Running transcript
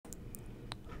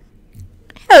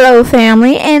Hello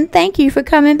family, and thank you for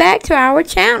coming back to our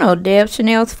channel, Deb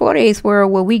Chanel's 48th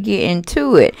World, where we get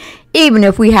into it, even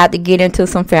if we have to get into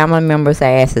some family members'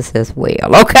 asses as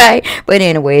well, okay? But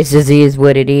anyway, it just is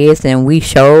what it is, and we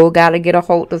sure gotta get a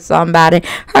hold of somebody.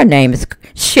 Her name is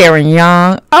Sharon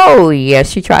Young. Oh yeah,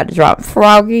 she tried to drop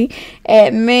Froggy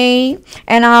at me,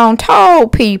 and I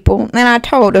told people, and I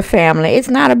told the family, it's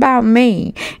not about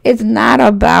me. It's not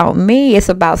about me. It's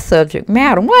about subject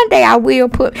matter. One day I will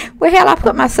put, well hell, I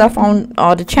put myself on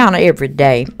the channel every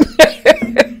day.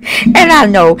 And I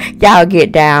know y'all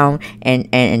get down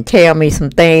and tell me some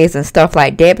things and stuff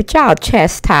like that, but y'all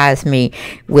chastise me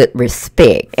with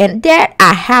respect. And that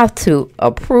I have to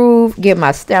approve, give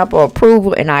my stamp of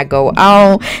approval, and I go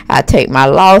on. I take my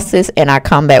losses, and I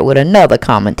come back with another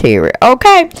commentary,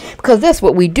 okay? Because that's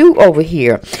what we do over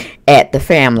here at the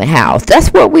family house. That's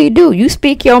what we do. You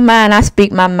speak your mind, I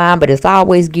speak my mind, but it's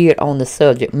always geared on the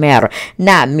subject matter,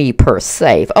 not me per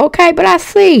se, okay? But I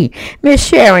see Miss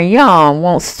Sharon Young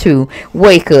wants to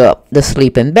wake up the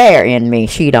sleeping bear in me.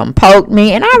 She done poked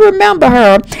me, and I remember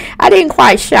her. I didn't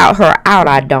quite shout her out,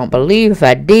 I don't believe. If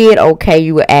I did, okay,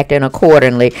 you were acting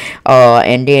accordingly,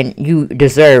 and then you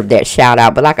deserve that shout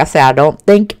out. But like I said, I don't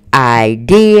think I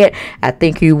did. I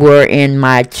think you were in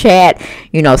my chat,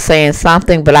 you know, saying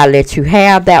something, but I let you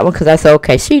have that one because I said,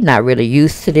 okay, she's not really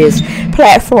used to this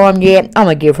platform yet. I'm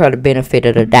gonna give her the benefit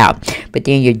of the doubt. But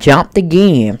then you jumped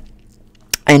again,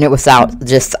 and it was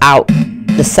just out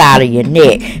the side of your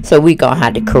neck, so we gonna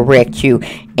have to correct you,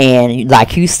 and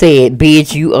like you said,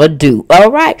 bid you adieu.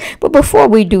 All right, but before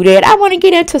we do that, I want to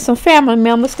get into some family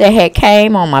members that had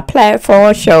came on my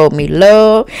platform, showed me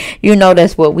love. You know,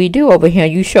 that's what we do over here.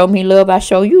 You show me love, I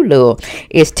show you love.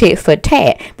 It's tit for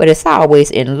tat, but it's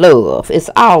always in love. It's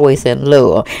always in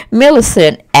love.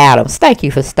 Millicent Adams, thank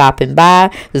you for stopping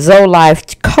by. Zoe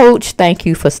Life Coach, thank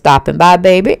you for stopping by,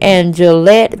 baby. And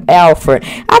Gillette Alfred,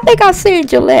 I think I've seen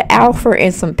Gillette Alfred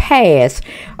in some past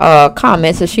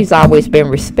comments, and she's always been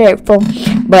respectful,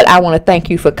 but I want to thank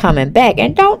you for coming back.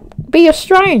 And don't be a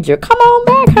stranger. Come on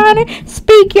back, honey.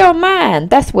 Speak your mind.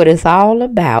 That's what it's all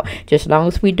about, just as long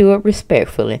as we do it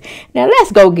respectfully. Now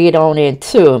let's go get on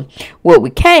into what we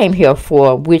came here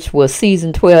for, which was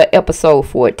season 12, episode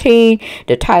 14.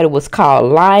 The title was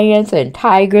called Lions and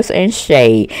Tigers and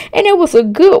Shade, and it was a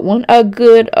good one, a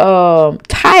good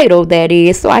title, that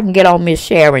is, so I can get on Miss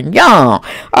Sharon Young.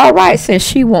 All right, since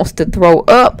she wants to throw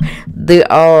up the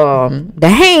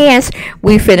hands,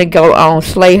 we finna go on,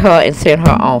 slay her, and send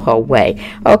her on her way,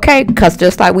 okay? Because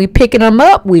just like we picking them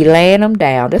up, we laying them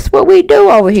down. That's what we do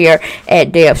over here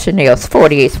at Deb Chanel's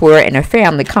 48th Word and her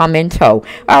family come in tow.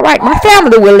 All right, my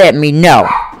family will let me know,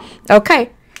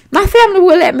 okay? My family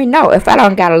will let me know if I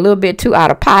done got a little bit too out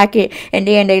of pocket, and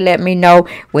then they let me know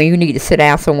when you need to sit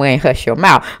down somewhere and hush your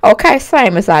mouth, okay?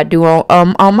 Same as I do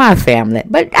on my family.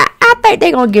 But I think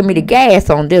they're going to give me the gas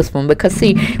on this one, because,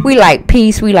 see, we like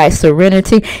peace, we like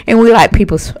serenity, and we like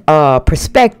people's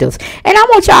perspectives. And I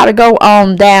want y'all to go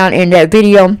on down in that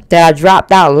video that I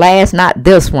dropped out last, not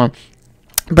this one,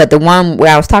 but the one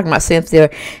where I was talking about Cynthia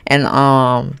and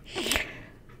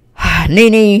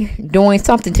Nene doing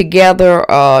something together.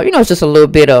 You know, it's just a little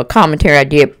bit of commentary I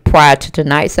did prior to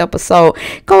tonight's episode.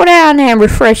 Go down there and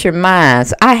refresh your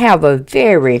minds. I have a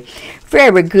very,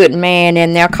 very good man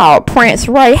in there called Prince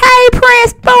Ray. Hey,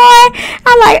 Prince boy.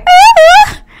 I'm like,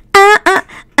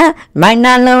 might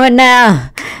not know it now,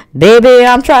 baby.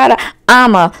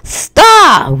 I'm a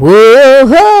star.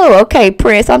 Whoa, okay,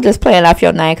 Prince. I'm just playing off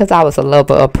your name because I was a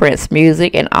lover of Prince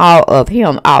music and all of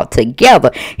him all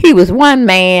together. He was one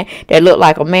man that looked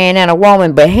like a man and a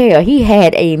woman, but hell, he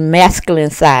had a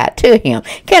masculine side to him.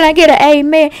 Can I get an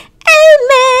amen?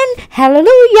 Amen.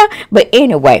 Hallelujah. But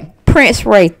anyway, Prince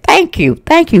Ray, thank you.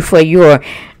 Thank you for your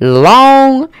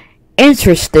long,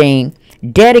 interesting,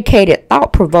 dedicated,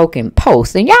 thought-provoking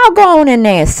post, and y'all go on in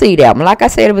there and see that one. Like I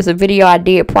said, it was a video I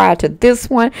did prior to this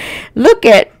one. Look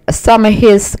at some of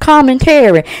his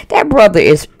commentary. That brother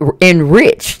is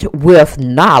enriched with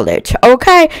knowledge,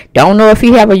 okay? Don't know if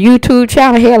he have a YouTube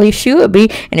channel. Hell, he should be,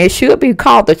 and it should be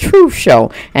called The Truth Show.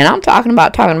 And I'm talking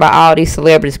about all these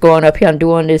celebrities going up here and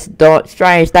doing this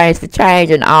strange things to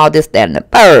change and all this, that, and the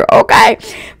third, okay?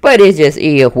 But it just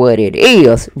is what it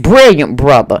is. Brilliant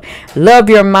brother. Love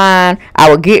your mind. I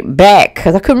will get back,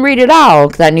 because I couldn't read it all,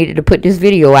 because I needed to put this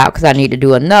video out, because I need to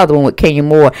do another one with Kenya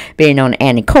Moore being on the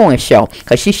Annie Cohen show,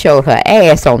 because she showed her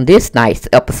ass on this night's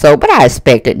episode, but I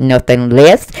expected nothing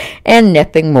less and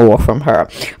nothing more from her.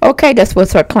 Okay, that's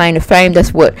what's her claim to fame.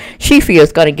 That's what she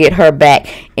feels going to get her back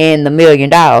in the $1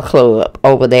 Million Club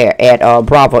over there at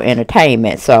Bravo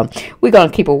Entertainment. So we're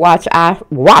going to keep a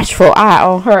watchful eye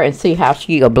on her and see how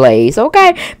she'll ablaze,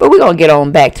 okay? But we're going to get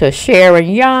on back to Sharon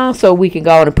Young so we can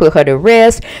go on and put her to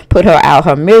rest, put her out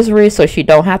her misery so she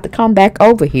don't have to come back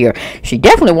over here. She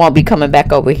definitely won't be coming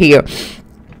back over here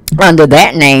under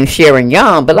that name, Sharon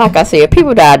Young. But like I said,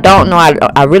 people that I don't know,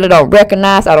 I really don't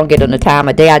recognize, I don't get on the time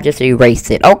of day, I just erase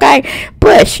it, okay?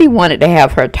 But she wanted to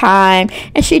have her time,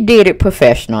 and she did it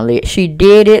professionally. She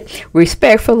did it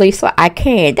respectfully, so I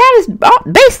can. That is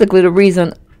basically the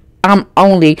reason I'm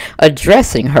only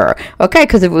addressing her, okay?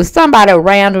 Because if it was somebody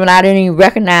random and I didn't even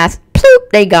recognize,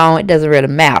 they gone, it doesn't really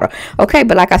matter, okay?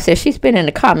 But like I said, she's been in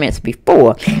the comments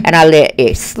before and I let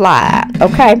it slide,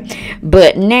 okay?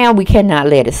 But now we cannot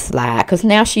let it slide because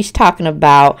now she's talking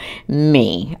about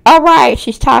me. All right,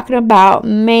 she's talking about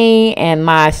me and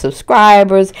my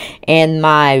subscribers and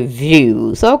my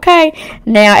views, okay?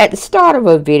 Now at the start of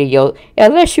a video,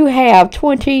 unless you have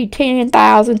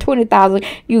 10,000, 20,000,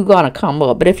 you're gonna come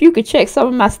up. But if you could check some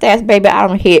of my stats, baby, I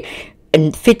don't hit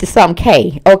and 50-something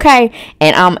K, okay?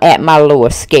 And I'm at my lower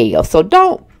scale. So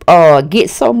don't get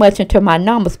so much into my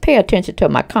numbers. Pay attention to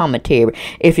my commentary.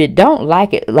 If you don't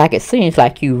like it, like it seems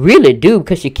like you really do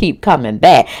because you keep coming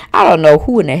back, I don't know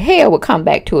who in the hell would come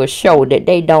back to a show that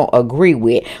they don't agree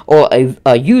with, or a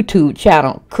YouTube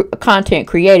channel content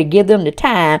creator, give them the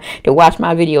time to watch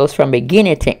my videos from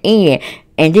beginning to end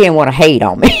and then want to hate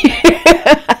on me.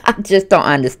 I just don't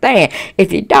understand.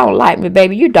 If you don't like me,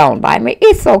 baby, you don't like me.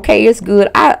 It's okay. It's good.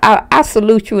 I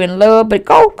salute you in love, but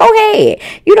go ahead.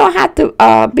 You don't have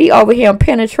to be over here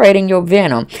penetrating your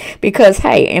venom, because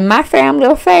hey, in my family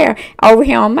affair over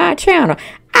here on my channel,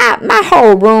 my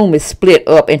whole room is split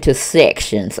up into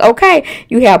sections, okay?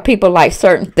 You have people like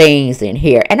certain things in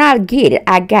here, and I get it.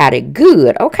 I got it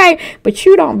good, okay? But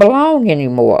you don't belong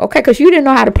anymore, okay? Because you didn't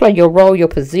know how to play your role, your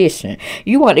position.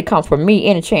 You want to come for me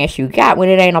any chance you got when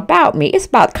it ain't about me. It's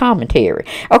about commentary,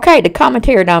 okay? The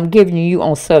commentary that I'm giving you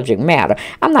on subject matter.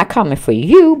 I'm not coming for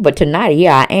you, but tonight,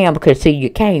 yeah, I am, because see, you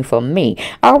came for me,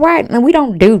 all right? And we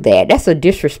don't do that. That's a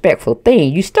disrespectful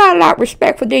thing. You started out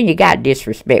respectful, then you got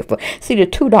disrespectful. See, the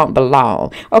two don't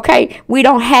belong, okay? We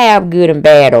don't have good and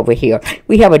bad over here.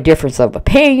 We have a difference of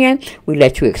opinion. We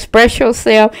let you express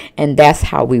yourself, and that's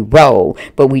how we roll.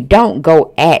 But we don't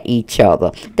go at each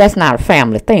other. That's not a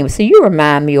family thing. See, you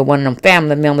remind me of one of them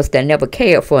family members that never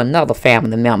cared for another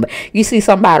family member. You see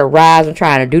somebody rise and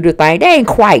trying to do the thing, they ain't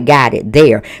quite got it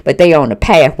there, but they on the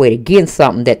pathway to getting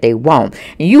something that they want.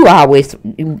 And you always,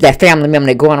 that family member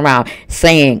that going around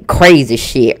saying crazy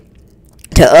shit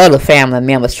to other family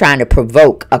members, trying to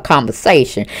provoke a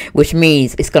conversation, which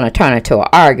means it's going to turn into an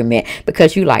argument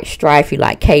because you like strife, you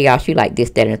like chaos, you like this,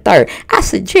 that, and the third. I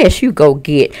suggest you go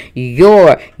get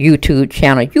your YouTube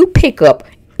channel, you pick up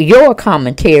your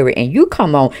commentary, and you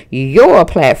come on your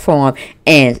platform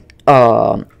and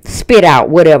spit out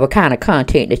whatever kind of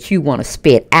content that you want to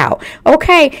spit out,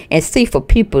 okay? And see, for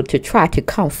people to try to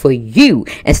come for you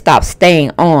and stop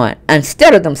staying on,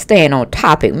 instead of them staying on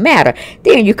topic matter,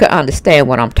 then you can understand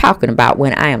what I'm talking about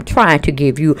when I am trying to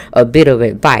give you a bit of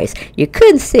advice. You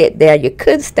couldn't sit there, you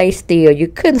couldn't stay still, you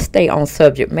couldn't stay on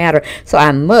subject matter, so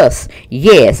I must,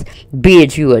 yes,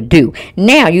 bid you adieu.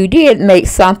 Now, you did make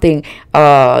something,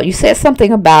 you said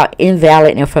something about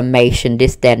invalid information,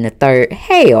 this, that, and the third.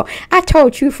 Hell, I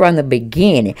told you from the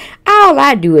beginning, all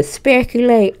I do is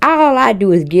speculate. All I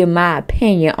do is give my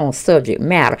opinion on subject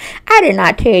matter. I did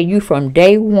not tell you from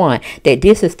day one that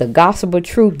this is the gospel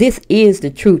truth. This is the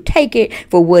truth. Take it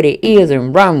for what it is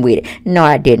and run with it. No,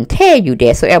 I didn't tell you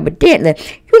that. So evidently,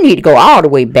 you need to go all the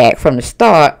way back from the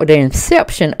start or the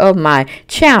inception of my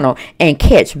channel and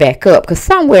catch back up, because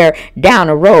somewhere down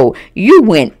the road you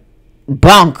went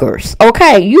bonkers,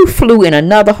 okay? You flew in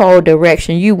another whole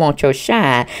direction. You want your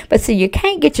shine, but see, you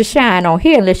can't get your shine on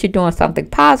here unless you're doing something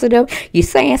positive, you're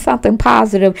saying something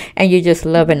positive, and you're just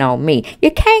loving on me.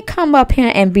 You can't come up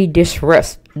here and be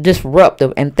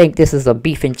disruptive and think this is a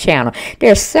beefing channel.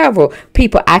 There's several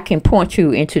people I can point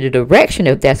you into the direction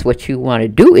if that's what you want to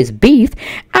do is beef.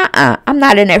 I'm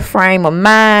not in that frame of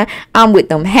mind. I'm with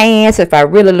them hands. If I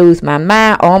really lose my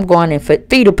mind or I'm going in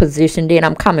fetal position, then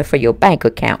I'm coming for your bank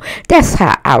account. That's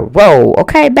how I roll,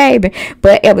 okay, baby?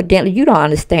 But evidently you don't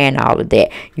understand all of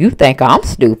that. You think I'm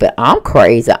stupid, I'm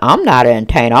crazy, I'm not an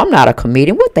entertainer, I'm not a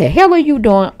comedian. What the hell are you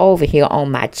doing over here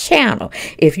on my channel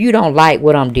if you don't like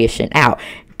what I'm dishing out?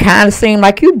 kind of seem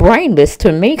like you brainless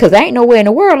to me, because ain't nowhere in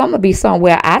the world I'm gonna be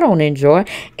somewhere I don't enjoy.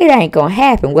 It ain't gonna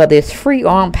happen, whether it's free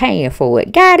or I'm paying for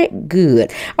it. Got it?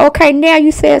 Good. Okay, now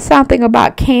you said something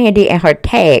about Candy and her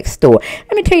tag store.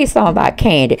 Let me tell you something about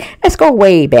Candy. Let's go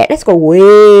way back. Let's go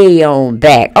way on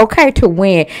back, okay, to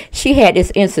when she had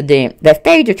this incident that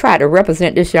Phaedra tried to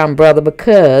represent this young brother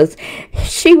because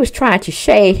she was trying to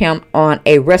shade him on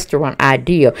a restaurant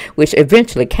idea, which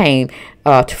eventually came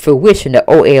to fruition, the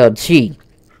OLG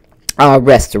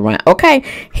restaurant. Okay,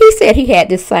 he said he had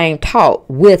this same talk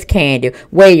with Candy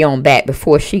way on back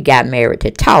before she got married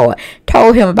to Todd.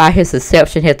 Told him about his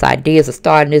conception, his ideas of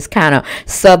starting this kind of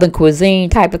southern cuisine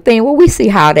type of thing. Well, we see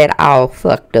how that all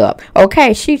fucked up.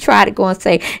 Okay, she tried to go and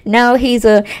say, no, he's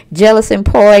a jealous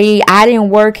employee. I didn't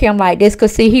work him like this,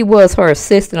 because see, he was her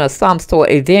assistant or some sort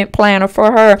of event planner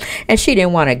for her, and she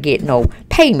didn't want to get no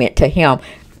payment to him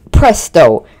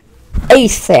presto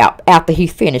ASAP after he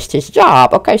finished his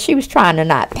job. Okay, she was trying to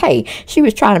not pay. She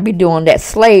was trying to be doing that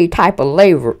slave type of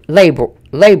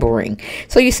laboring.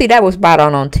 So you see, that was brought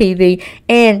on TV,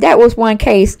 and that was one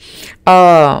case.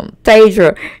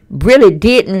 Phaedra really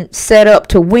didn't set up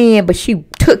to win, but she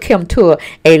took him to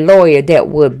a lawyer that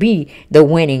would be the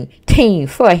winning team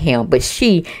for him, but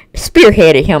she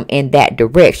spearheaded him in that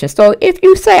direction. So if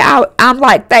you say I'm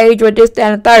like Phaedra, this,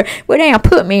 that, and third, well, damn,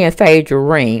 put me in Phaedra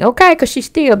ring, okay? Because she's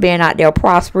still being out there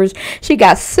prosperous. She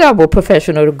got several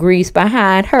professional degrees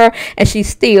behind her, and she's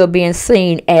still being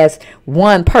seen as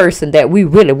one person that we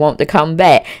really want to come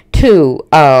back to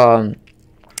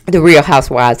the Real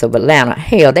Housewives of Atlanta.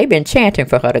 Hell, they've been chanting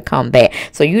for her to come back.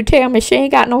 So you tell me she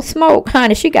ain't got no smoke,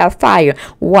 honey. She got fire.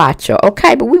 Watch her,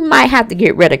 okay? But we might have to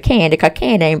get rid of Candy, because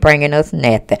Candy ain't bringing us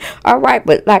nothing. All right,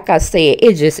 but like I said,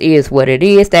 it just is what it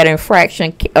is. That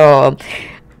infraction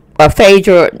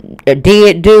Phaedra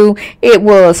did do, it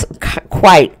was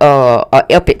quite a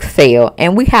epic fail,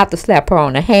 and we have to slap her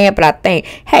on the hand. But I think,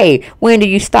 hey, when do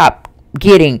you stop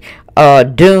getting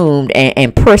doomed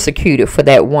and persecuted for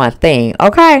that one thing?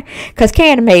 Okay, because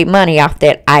Candy made money off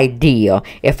that idea,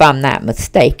 if I'm not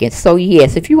mistaken. So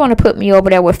yes, if you want to put me over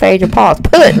there with Phaedra Parks,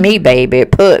 put me, baby,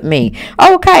 put me.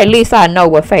 Okay, at least I know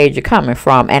where Phaedra coming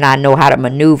from, and I know how to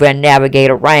maneuver and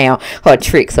navigate around her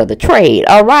tricks of the trade.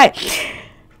 All right.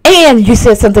 And you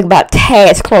said something about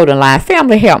Tad's clothing line.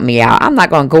 Family, help me out. I'm not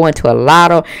going to go into a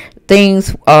lot of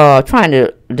things trying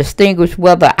to distinguish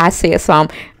whether I said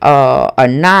something or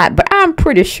not, but I'm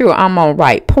pretty sure I'm on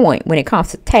right point when it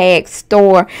comes to Tag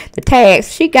store. The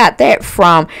tags, she got that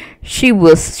from, she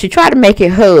tried to make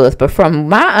it hers, but from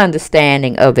my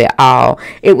understanding of it all,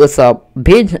 it was a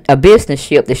business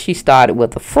ship that she started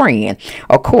with a friend.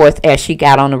 Of course, as she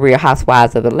got on the Real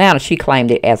Housewives of Atlanta, she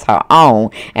claimed it as her own,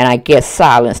 and I guess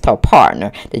silenced her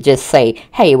partner to just say,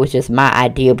 hey, it was just my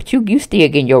idea, but you still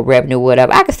getting your revenue,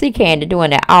 whatever. I can see Candy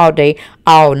doing that all day,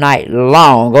 all night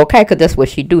long, okay? Because that's what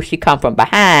she do. She come from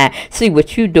behind, see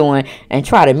what you doing, and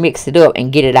try to mix it up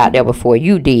and get it out there before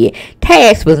you did.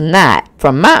 Tags was not,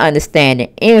 from my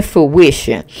understanding, in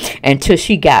fruition until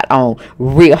she got on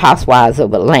Real Housewives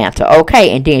of Atlanta,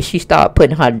 okay? And then she started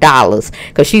putting her dollars,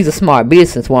 because she's a smart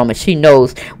businesswoman. She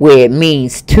knows where it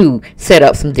means to set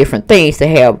up some different things to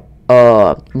have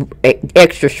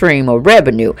extra stream of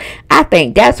revenue. I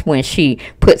think that's when she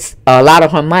puts a lot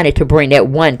of her money to bring that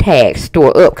one tag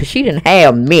store up, because she didn't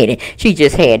have many. She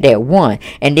just had that one,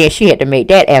 and then she had to make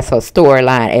that as her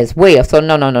storyline as well. So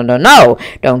no,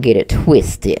 don't get it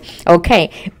twisted,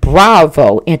 okay?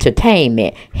 Bravo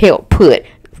Entertainment helped put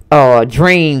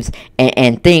dreams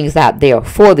and things out there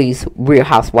for these Real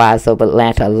Housewives of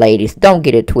Atlanta ladies. Don't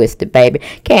get it twisted, baby.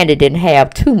 Candy didn't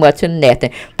have too much of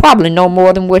nothing. Probably no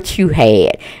more than what you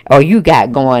had or you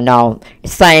got going on.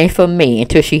 Same for me,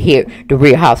 until she hit the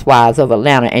Real Housewives of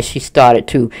Atlanta and she started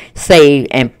to save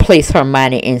and place her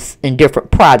money in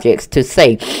different projects to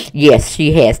say, yes,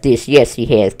 she has this, yes, she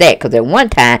has that. Because at one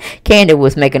time, Candy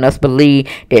was making us believe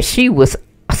that she was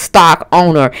stock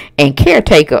owner and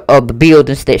caretaker of the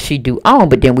buildings that she do own,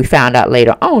 but then we found out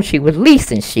later on she was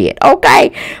leasing shit.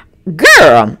 Okay,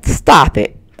 girl, stop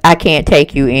it. I can't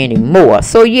take you anymore.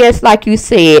 So yes, like you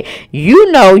said,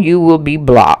 you know you will be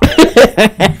blocked.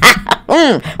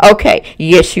 Okay,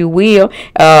 yes you will,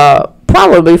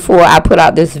 probably before I put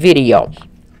out this video.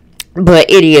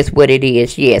 But it is what it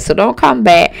is, yeah. So don't come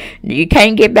back. You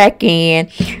can't get back in.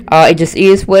 It just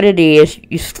is what it is.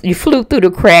 You flew through the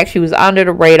cracks. You was under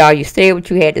the radar. You said what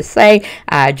you had to say.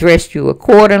 I addressed you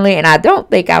accordingly, and I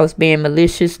don't think I was being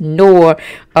malicious nor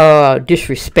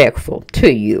disrespectful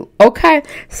to you. Okay.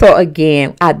 So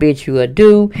again, I bid you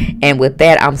adieu, and with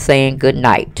that, I'm saying good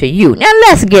night to you. Now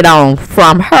let's get on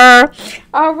from her.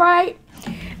 All right.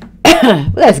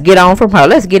 let's get on from her.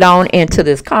 Let's get on into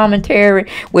this commentary,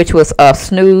 which was a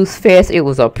snooze fest. It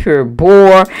was a pure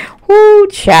bore. Whoo,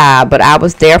 child. But I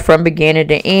was there from beginning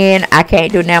to end. I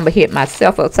can't do nothing but hit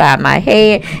myself upside my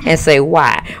head and say,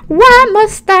 why? Why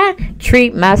must I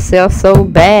treat myself so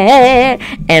bad?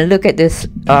 And look at this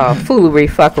foolery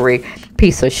fuckery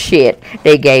piece of shit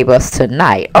they gave us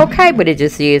tonight. Okay, but it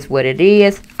just is what it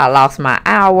is. I lost my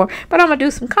hour, but I'm gonna do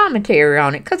some commentary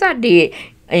on it because I did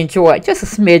enjoy just a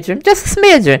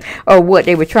smidgen of what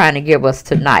they were trying to give us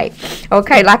tonight.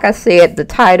 Okay, like I said, the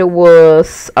title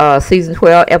was season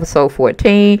 12 episode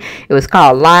 14. It was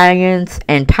called Lions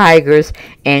and Tigers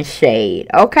and Shade.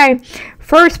 Okay,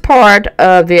 first part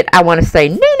of it, I want to say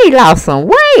Nene lost some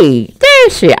weight.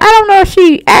 Did she? I don't know if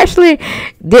she actually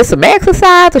did some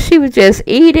exercise or she was just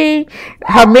eating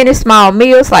her many small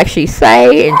meals like she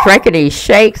say and drinking these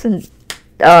shakes and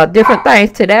different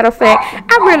things to that effect.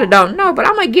 I really don't know, but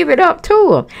I'm gonna give it up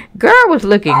to her. Girl was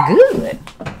looking good.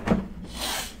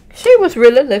 She was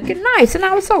really looking nice, and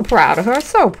I was so proud of her.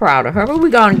 But we're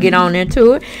gonna get on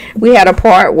into it. We had a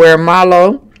part where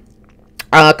Marlo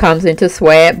comes into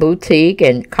Swag Boutique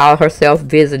and call herself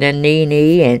visiting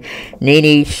Nene, and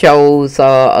Nene shows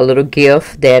a little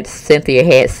gift that Cynthia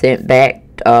had sent back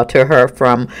to her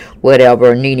from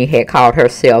whatever Nene had called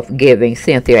herself giving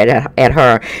Cynthia at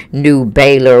her new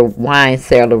Baylor wine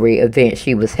celery event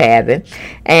she was having.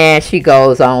 And she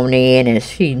goes on in and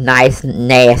she nice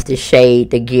nasty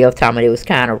shade the gift, telling me it was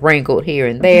kind of wrinkled here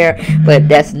and there, but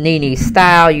that's Nene's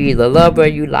style. You either love her or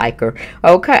you like her.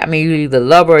 Okay, I mean, you either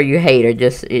love her or you hate her.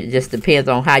 It just depends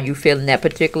on how you feel in that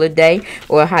particular day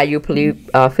or how you feel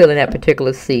in that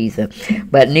particular season.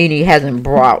 But Nene hasn't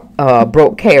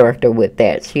broke character with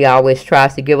that. She always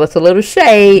tries to give us a little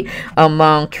shade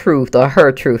among truth, or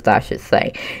her truth, I should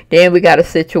say. Then we got a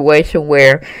situation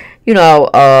where, you know,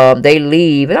 they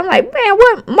leave, and I'm like, man,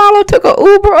 what? Marlo took an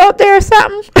Uber up there or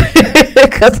something?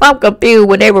 Because I'm confused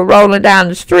when they were rolling down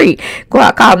the street,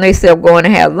 calling themselves going to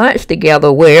have lunch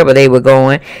together, wherever they were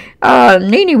going.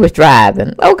 Nene was driving.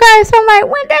 Okay, so I'm like,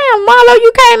 well, damn, Marlo,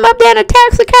 you came up there in a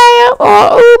taxi cab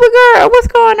or Uber, girl? What's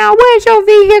going on? Where's your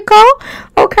vehicle?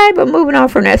 Okay, but moving on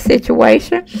from that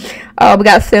situation, we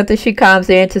got Cynthia. She comes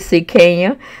in to see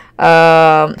Kenya.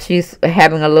 She's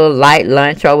having a little light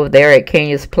lunch over there at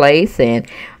Kenya's place, and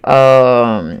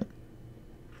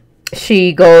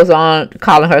she goes on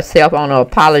calling herself on an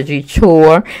apology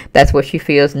tour. That's what she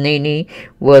feels Nene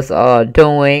was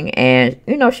doing, and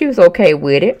you know, she was okay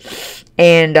with it.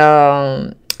 And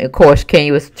of course,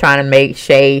 Kenya was trying to make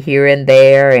shade here and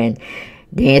there, and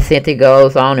then Cynthia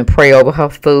goes on and pray over her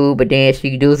food, but then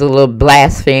she does a little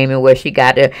blasphemy where she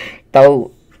got to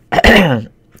throw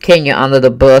Kenya under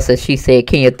the bus, as she said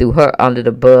Kenya threw her under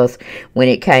the bus when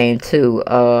it came to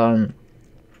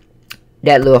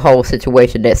that little whole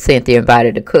situation that Cynthia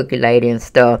invited the cookie lady and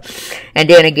stuff. And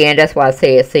then again, that's why I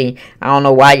said, see, I don't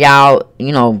know why y'all,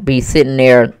 you know, be sitting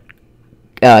there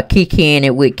kikiing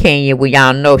it with Kenya when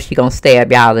y'all know she gonna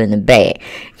stab y'all in the back.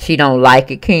 She don't like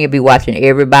it. Kenya be watching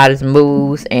everybody's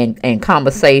moves and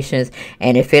conversations,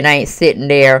 and if it ain't sitting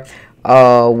there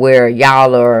where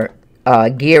y'all are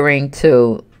gearing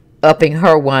to upping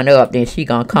her one up, then she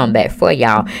gonna come back for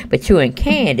y'all. But you and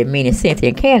Candy, meaning Cynthia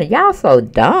and Candy, y'all so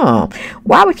dumb.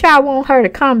 Why would y'all want her to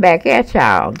come back at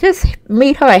y'all? Just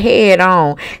meet her head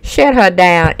on, shut her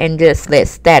down, and just let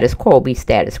status quo be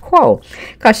status quo.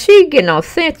 Cause she getting on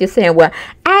Cynthia saying, well,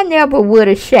 I never would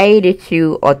have shaded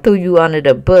you or threw you under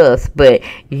the bus, but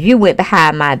you went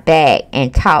behind my back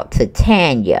and talked to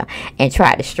Tanya and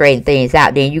tried to straighten things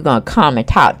out. Then you gonna come and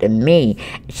talk to me.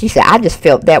 She said, I just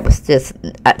felt that was just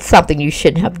something you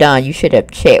shouldn't have done. You should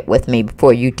have checked with me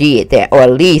before you did that, or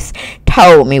at least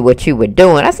told me what you were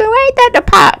doing. I said, well, ain't that the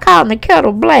pot calling the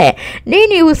kettle black?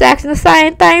 Nene was asking the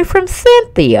same thing from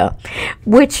Cynthia.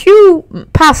 With you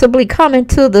possibly coming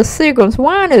to the Seagram's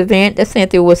wine event that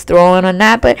Cynthia was throwing or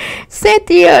not, but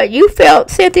Cynthia, you felt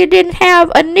Cynthia didn't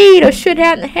have a need or should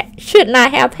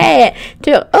not have had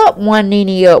to up one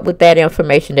Nene up with that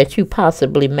information that you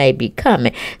possibly may be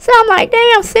coming. So I'm like,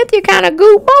 damn, Cynthia kind of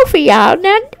goofed both of y'all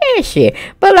now, didn't she?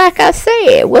 But like I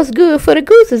said, what's good for the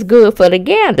goose is good for the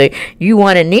gander. You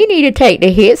wanted Nene to take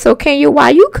the hit, so Kenya,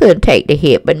 why you couldn't take the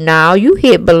hit? But now you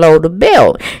hit below the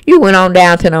belt. You went on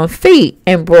down to them feet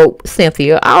and broke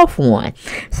Cynthia off one.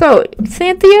 So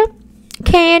Cynthia,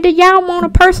 Candy, y'all want a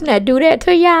person that do that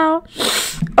to y'all?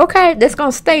 Okay, that's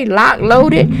gonna stay locked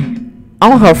loaded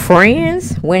on her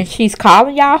friends when she's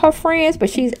calling y'all her friends,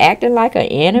 but she's acting like an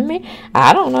enemy?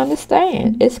 I don't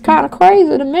understand. It's kind of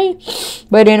crazy to me.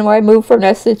 But anyway, move from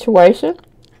that situation.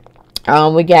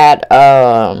 We got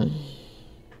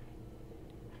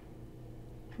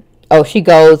oh, she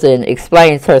goes and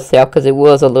explains herself, because it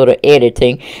was a little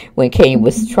editing when Kenya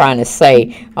was trying to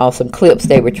say on some clips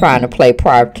they were trying to play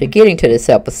prior to getting to this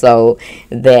episode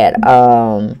that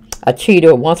a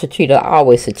cheater, once a cheater,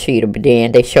 always a cheater. But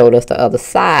then they showed us the other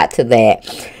side to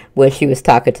that, where she was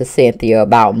talking to Cynthia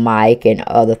about Mike and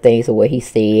other things of what he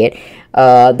said.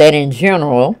 That in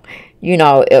general, you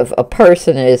know, if a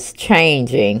person is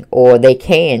changing, or they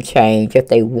can change if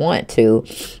they want to,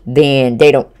 then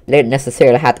they don't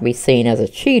necessarily have to be seen as a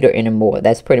cheater anymore.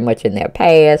 That's pretty much in their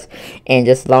past. And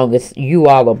just as long as you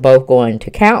all are both going to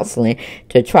counseling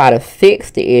to try to fix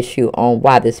the issue on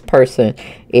why this person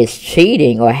is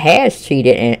cheating or has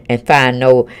cheated, and find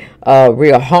no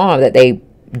real harm that they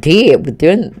did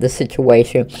within the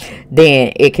situation,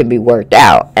 then it can be worked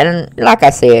out. And like I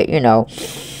said, you know,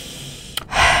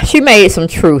 she made some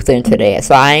truth into that,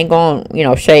 so I ain't gonna, you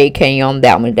know, shade Kenya on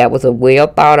that one. That was a well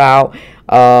thought out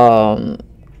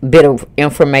bit of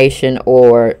information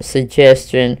or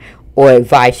suggestion or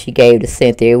advice she gave to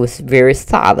Cynthia. It was very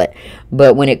solid.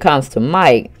 But when it comes to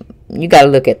Mike, you got to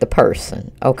look at the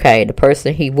person, okay? The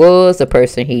person he was, the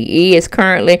person he is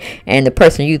currently, and the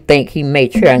person you think he may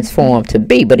transform to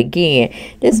be. But again,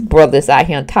 this brother's out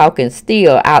here talking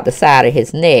still out the side of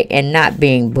his neck and not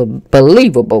being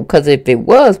believable. Because if it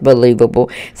was believable,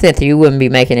 Cynthia, you wouldn't be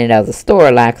making it as a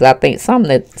storyline. Because I think some of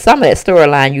that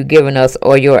storyline you giving us,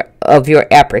 or your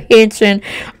apprehension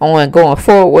on going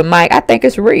forward with Mike, I think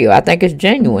it's real. I think it's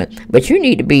genuine. But you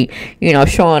need to be, you know,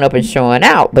 showing up and showing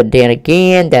out. But then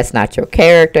again, that's not your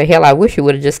character. Hell, I wish you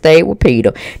would have just stayed with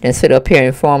Peter than sit up here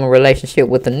and form a relationship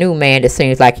with a new man that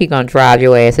seems like he gonna drive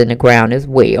your ass in the ground as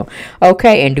well.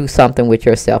 Okay, and do something with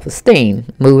your self-esteem.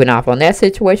 Moving off on that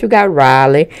situation, we got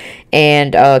Riley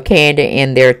and Candy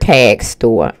in their tag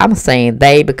store. I'm saying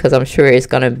they because I'm sure it's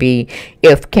gonna be,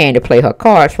 if Candy play her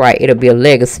cards right, it'll be a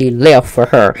legacy left for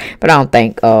her. But I don't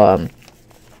think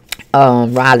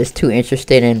Riley's too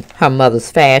interested in her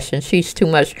mother's fashion. She's too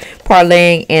much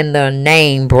parlaying in the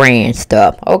name brand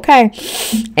stuff, okay?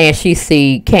 And she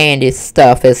see Candy's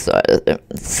stuff as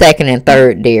second and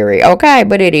third dairy, okay?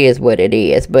 But it is what it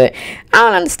is. But I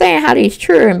don't understand how these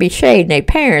children be shading their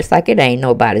parents like it ain't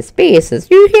nobody's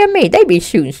business. You hear me? They be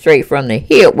shooting straight from the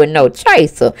hip with no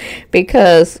chaser.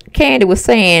 Because Candy was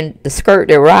saying the skirt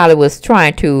that Riley was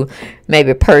trying to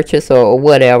maybe purchase or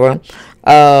whatever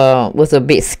was a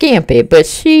bit skimpy, but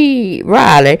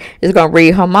Riley is gonna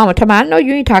read her mama talking about, I know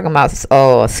you ain't talking about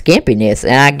skimpiness.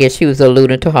 And I guess she was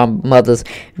alluding to her mother's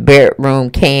bedroom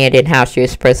Candy and how she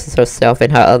expresses herself in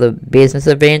her other business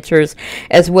adventures,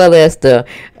 as well as the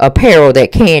apparel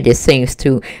that Candy seems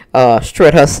to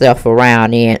strut herself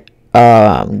around in.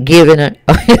 Giving an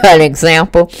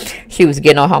example, she was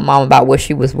getting on her mom about what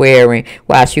she was wearing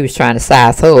while she was trying to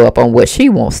size her up on what she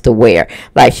wants to wear.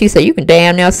 Like she said, you can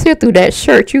damn near sit through that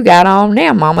shirt you got on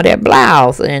now, mama, that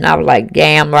blouse. And I was like,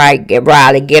 damn right,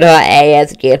 Riley, get her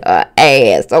ass,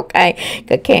 okay?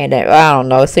 Cause Candy, I don't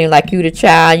know, it seemed like you the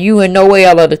child, you and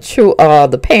Noelle are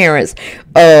the parents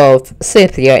of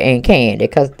Cynthia and Candy,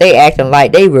 because they acting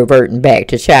like they reverting back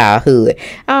to childhood.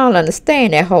 I don't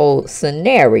understand that whole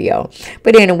scenario.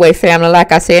 But anyway, family,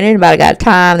 like I said, anybody got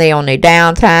time, they on their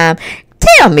downtime,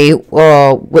 tell me,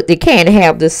 what they can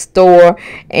have this store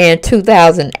in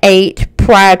 2009,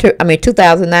 prior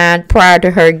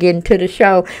to her getting to the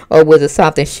show, or was it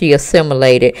something she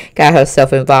assimilated, got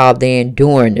herself involved in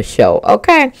during the show?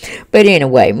 Okay, but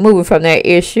anyway, moving from that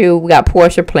issue, we got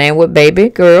Portia playing with baby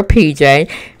girl PJ.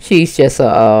 She's just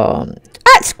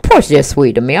Portia's just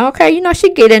sweet to me, okay? You know,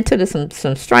 she get into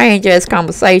some strange ass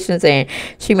conversations, and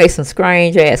she makes some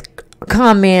strange ass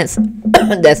comments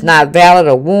that's not valid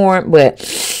or warrant, but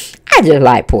I just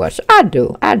like Portia. I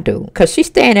do. Because she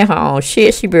standing her own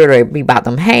shit. She be about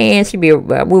them hands. We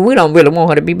don't really want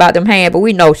her to be about them hands, but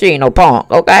we know she ain't no punk,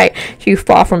 okay? She's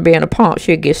far from being a punk.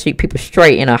 She'll get people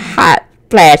straight in a hot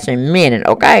flashing minute,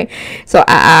 okay? So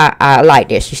I like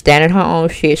that. She's standing her own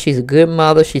shit. She's a good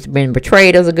mother. She's been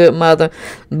portrayed as a good mother,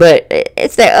 but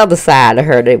it's that other side of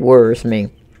her that worries me.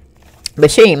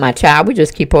 But she ain't my child. We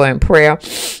just keep her in prayer,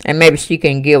 and maybe she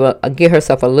can give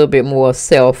herself a little bit more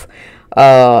self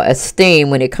esteem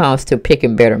when it comes to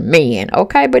picking better men,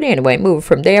 okay? But anyway, moving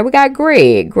from there, we got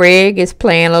Greg is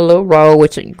playing a little role,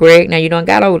 which Greg, now you done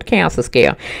got over the cancer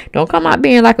scale. Don't come out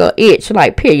being like a itch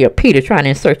like Peter trying to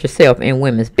insert yourself in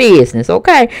women's business,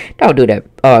 okay? Don't do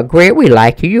that. Greg, we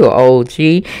like you. You're an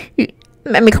OG.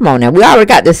 I mean, come on now. We already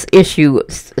got this issue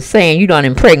saying you done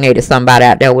impregnated somebody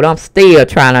out there. Well, I'm still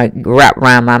trying to wrap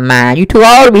around my mind. You too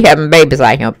old to be having babies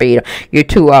like him, Peter. You're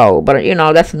too old. But, you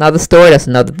know, that's another story. That's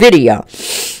another video.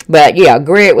 But yeah,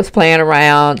 Greg was playing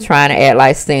around trying to act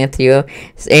like Cynthia,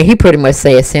 and he pretty much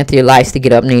said Cynthia likes to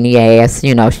get up Nene ass.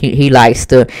 You know, he likes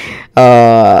to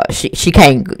she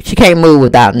can't move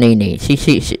without Nene.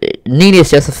 Nene is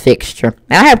just a fixture,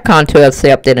 and I have come to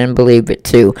accept it and believe it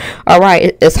too. All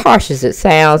right, as harsh as it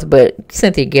sounds, but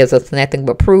Cynthia gives us nothing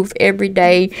but proof every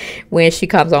day when she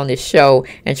comes on this show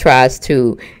and tries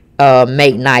to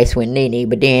make nice with Nene,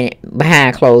 but then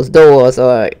behind closed doors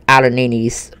or out of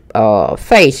Nene's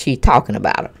face, she's talking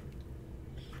about her.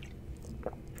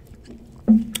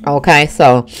 Okay,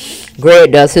 so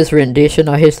Greg does his rendition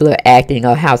or his little acting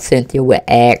of how Cynthia would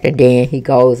act, and then he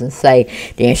goes and say,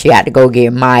 then she had to go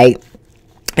get Mike,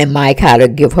 and Mike had to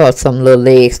give her some little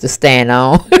legs to stand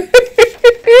on.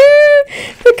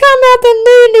 To come out the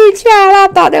Nene child, I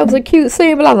thought that was a cute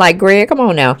scene, but I'm like, Greg, come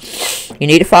on now. You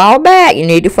need to fall back. You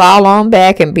need to fall on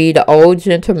back and be the old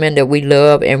gentleman that we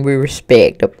love and we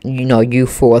respect. You know, you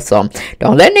for some.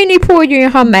 Don't let Nene pull you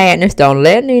in her madness. Don't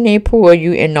let Nene pull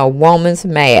you in no woman's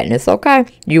madness, okay?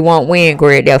 You won't win,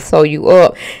 Greg. They'll sew you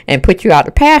up and put you out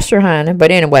the pasture, honey. But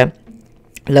anyway,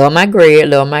 love my Greg,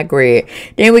 love my Greg.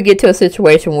 Then we get to a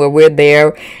situation where we're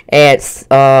there at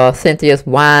Cynthia's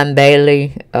wine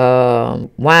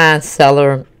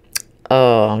cellar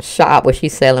shop where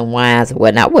she's selling wines or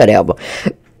whatnot, whatever.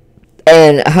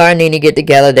 And her and Nene get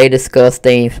together. They discuss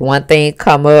things. One thing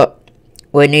come up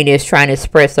where Nene is trying to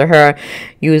express to her,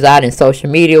 you was out in social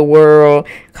media world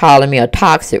calling me a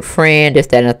toxic friend, this,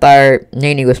 that, and the third.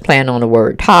 Nene was playing on the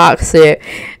word toxic,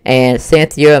 and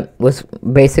Cynthia was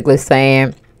basically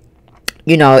saying,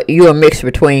 you know, you're a mix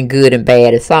between good and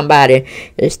bad. If somebody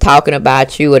is talking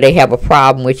about you or they have a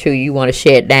problem with you, you want to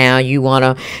shut down. You want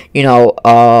to, you know,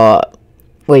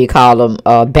 what you call them,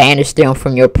 banish them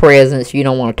from your presence. You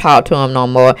don't want to talk to them no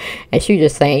more. And she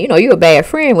just saying, you know, you're a bad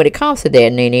friend when it comes to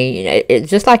that, Nene. It's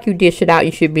just like you dish it out,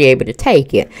 you should be able to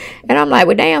take it. And I'm like,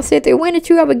 well, damn, Cynthia, when did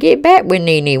you ever get back with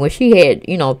Nene? When she had,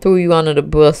 you know, threw you under the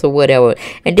bus or whatever.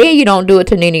 And then you don't do it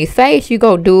to Nene's face. You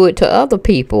go do it to other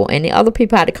people. And the other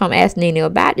people had to come ask Nene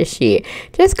about the shit.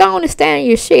 Just go on and stand in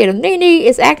your shit. If Nene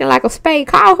is acting like a spade,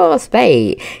 call her a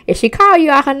spade. If she call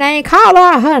you out her name, call her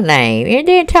out her name. And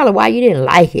then tell her why you didn't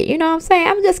like it. You know what I'm saying?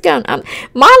 I'm just gonna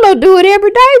Marlo do it every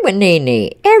day with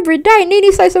Nene. Every day.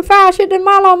 Nene say some foul shit, then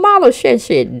Marlo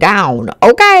shit down.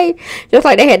 Okay? Just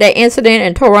like they had that incident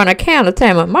and tore on a counter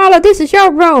telling Marlo, this is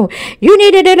your room. You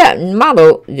needed it up.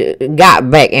 Marlo got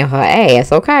back in her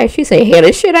ass. Okay? She said, hell,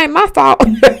 this shit ain't my fault.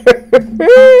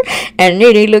 And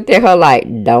Nene looked at her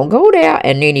like, don't go there.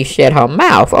 And Nene shut her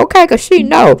mouth. Okay? Because she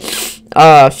know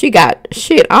she got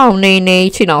shit on Nene.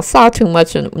 She don't saw too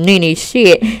much of Nene's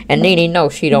shit, and Nene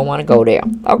knows she don't want to go there.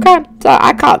 Okay, so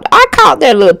I caught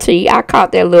that little tea. I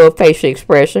caught that little facial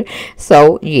expression.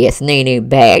 So yes, Nene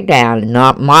back down.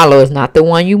 Not Marlo is not the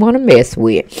one you want to mess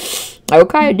with.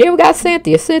 Okay, then we got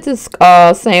Cynthia. Cynthia's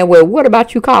saying, well, what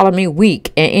about you calling me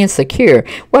weak and insecure?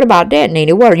 What about that,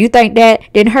 Nene? What, you think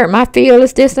that didn't hurt my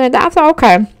feelings, this and that? I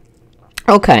thought,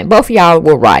 okay, both of y'all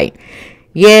were right.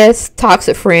 Yes,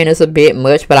 toxic friend is a bit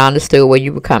much, but I understood where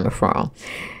you were coming from.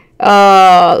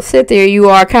 Cynthia, you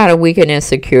are kind of weak and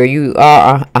insecure. You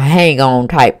are a hang-on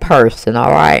type person,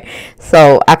 all right?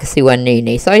 So I can see what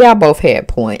Nene. So y'all both had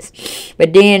points.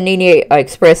 But then Nene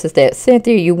expresses that,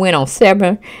 Cynthia, you went on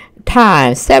 7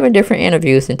 different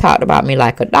interviews and talked about me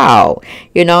like a dog.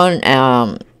 You know,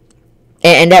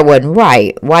 and that wasn't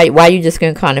right. Why you just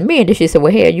gonna come to me? And then she said,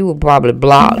 well, hell, you were probably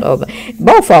blocked.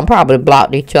 Both of them probably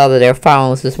blocked each other. Their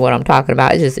phones is what I'm talking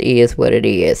about. It just is what it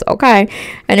is. Okay.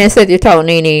 And then Cynthia told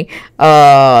Nene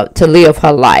to live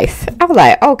her life. I was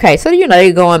like, okay. So, you know,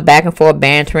 they going back and forth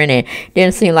bantering, and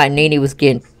didn't seem like Nene was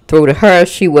getting through to her.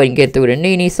 She wouldn't get through to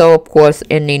Nene. So, of course,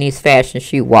 in Nene's fashion,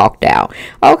 she walked out.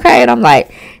 Okay. And I'm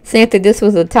like, Cynthia, this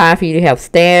was a time for you to have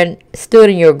stood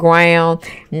in your ground,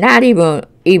 not even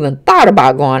thought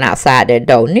about going outside that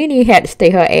door. Nene had to stay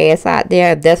her ass out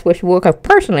there if that's what she would. Because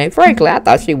personally and frankly, I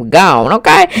thought she was gone.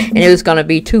 Okay, and it was gonna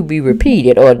be to be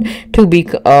repeated, or to be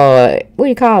what do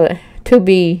you call it? To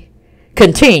be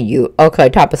continued. Okay,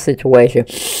 type of situation.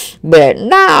 But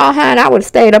no, honey, I would have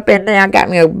stayed up in there. I got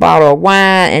me a bottle of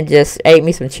wine and just ate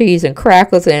me some cheese and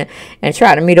crackers and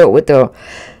tried to meet up with the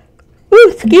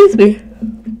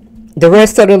the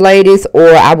rest of the ladies,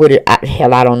 or I would have,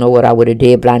 hell, I don't know what I would have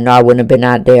did, but I know I wouldn't have been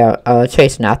out there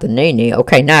chasing after Nene.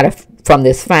 Okay, not if, from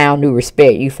this found new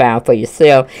respect you found for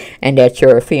yourself, and that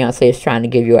your fiance is trying to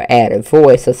give you an added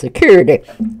voice of security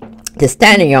to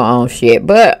stand in your own shit.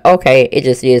 But okay, it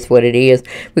just is what it is.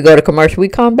 We go to commercial, we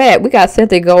come back, we got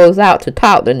Cynthia goes out to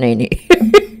talk to Nene.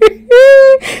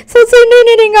 So see,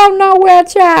 Nene didn't go nowhere,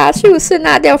 child. She was sitting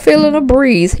out there feeling a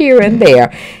breeze here and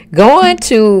there, going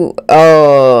to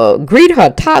greet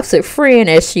her toxic friend,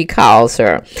 as she calls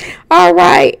her. All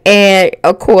right, and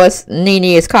of course, Nene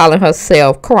is calling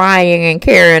herself crying and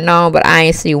carrying on, but I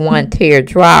ain't see one tear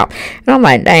drop. And I'm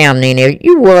like, damn, Nene,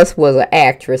 you was an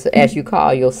actress, as you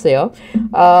call yourself,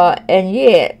 and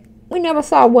yet we never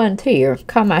saw one tear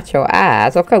come out your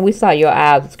eyes. Okay, we saw your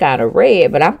eyes was kind of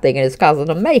red, but I'm thinking it's because of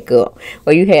the makeup,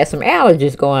 or you had some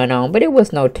allergies going on, but it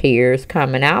was no tears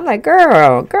coming out. I'm like,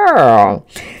 girl,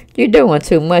 you're doing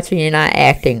too much and you're not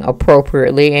acting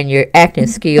appropriately, and your acting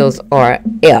skills are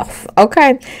F.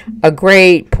 Okay, a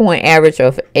grade point average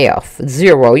of F,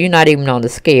 0. You're not even on the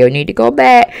scale. You need to go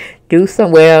back, do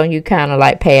some, well, you kind of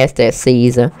like past that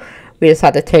season. We just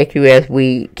have to take you as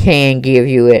we can give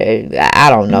you. I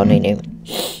don't know, Nene.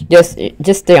 Just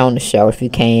stay on the show if you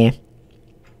can.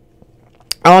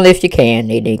 Only if you can,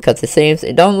 Nene, because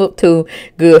it don't look too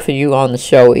good for you on the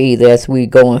show either as we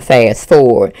going fast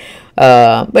forward.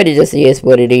 But it just is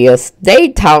what it is. They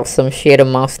talk some shit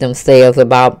amongst themselves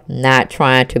about not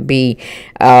trying to be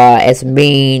as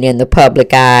mean in the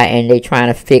public eye, and they trying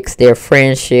to fix their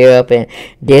friendship and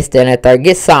this, that, and the third.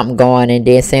 Get something going, and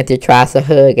then Cynthia tries to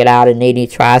hug it out, and Nene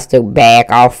tries to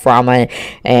back off from her,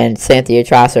 and Cynthia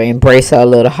tries to embrace her a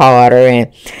little harder,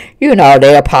 and you know,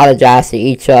 they apologize to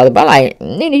each other. But like,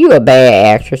 Nene, you a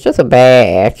bad actress, just a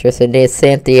bad actress. And then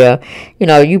Cynthia, you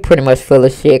know, you pretty much full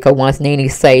of shit, because once Nene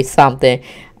says something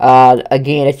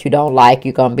again that you don't like,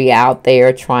 you're gonna be out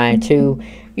there trying to,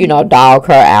 you know, dog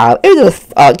her out. It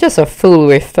was just a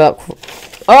foolish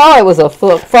it was a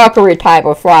fuckery type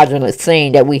of fraudulent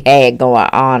scene that we had going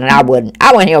on, and I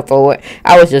wasn't here for it.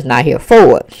 I was just not here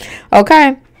for it.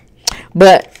 Okay,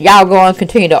 but y'all go and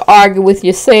continue to argue with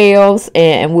yourselves,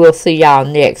 and we'll see y'all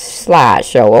next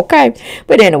slideshow. Okay,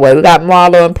 but anyway, we got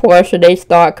Marlo and Portia. They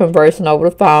start conversing over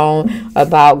the phone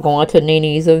about going to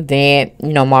Nene's event.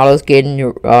 You know, Marlo's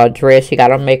getting dressed. She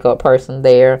got her makeup person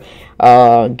there,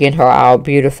 getting her all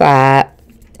beautified,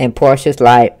 and Portia's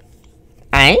like,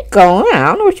 I ain't going. I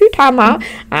don't know what you talking about.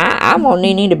 I want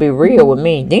Nene to be real with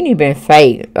me. Nene been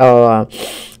fake.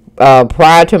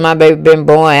 Prior to my baby being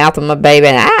born, after my baby,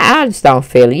 and I just don't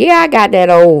feel it. Yeah, I got that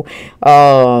old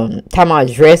talking about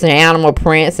dressing animal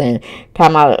prints, and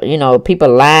talking about, you know,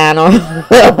 people lying on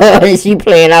and she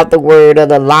playing out the word of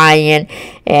the lion,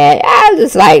 and I was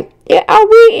just like, are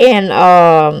we in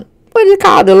what is it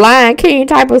called, the Lion King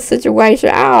type of situation?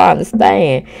 I don't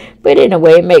understand, but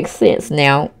anyway, it makes sense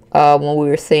now. When we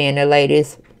were seeing the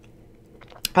ladies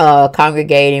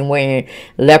congregating wearing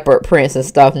leopard prints and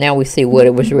stuff, now we see what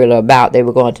it was really about. They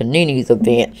were going to Nene's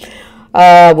event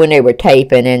when they were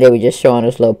taping, and they were just showing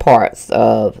us little parts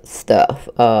of stuff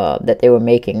that they were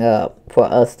making up for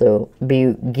us to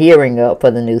be gearing up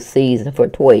for the new season for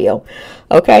 12.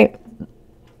 Okay,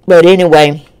 but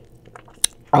anyway,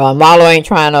 Marlo ain't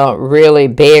trying to really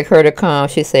beg her to come.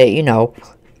 She said, you know,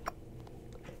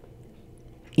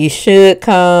 you should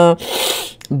come,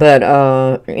 but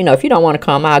you know, if you don't want to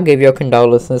come, I'll give your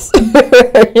condolences.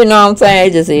 You know what I'm saying?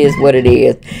 It just is what it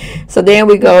is. So then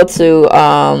we go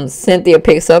to Cynthia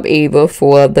picks up Eva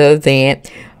for the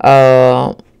event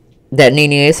that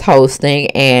Nene is hosting,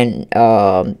 and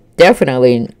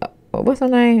definitely, what's her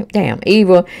name? Damn,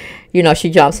 Eva. You know, she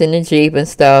jumps in the Jeep and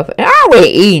stuff, and always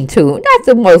eating too. That's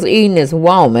the most eatingest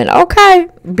woman. Okay,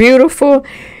 beautiful.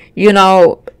 You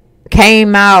know,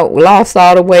 came out, lost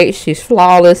all the weight. She's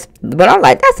flawless. But I'm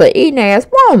like, that's an eating ass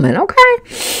woman.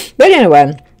 Okay. But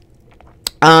anyway,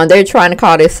 they're trying to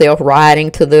call themselves riding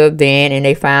to the event, and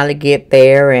they finally get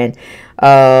there, and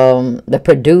the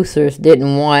producers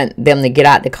didn't want them to get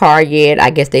out the car yet. I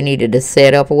guess they needed to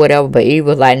set up or whatever, but Eve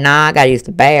was like, nah, I gotta use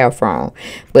the bathroom.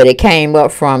 But it came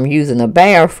up from using the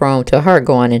bathroom to her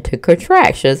going into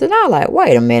contractions, and I was like,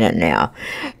 wait a minute now.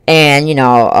 And you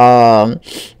know,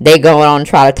 they go on and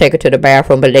try to take her to the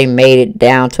bathroom, but they made it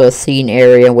down to a seating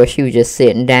area where she was just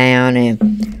sitting down,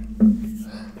 and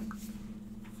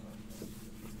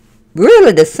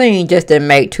really, the scene just didn't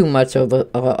make too much of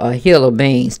a hill of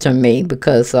beans to me,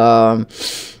 because,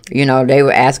 you know, they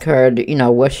would ask her, you know,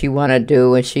 what she want to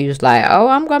do, and she was like, oh,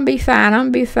 I'm going to be fine,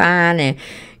 and,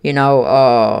 you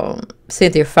know,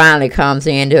 Cynthia finally comes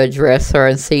in to address her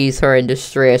and sees her in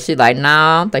distress. She's like, no,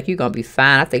 I don't think you're going to be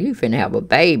fine. I think you finna have a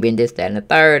baby, and this, that, and the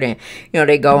third. And, you know,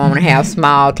 they go on and have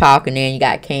small talk, and then you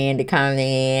got Candy coming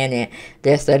in, and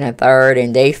this, that, and the third.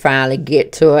 And they finally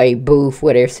get to a booth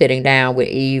where they're sitting down with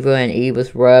Eva, and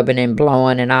Eva's rubbing and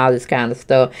blowing and all this kind of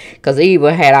stuff. Because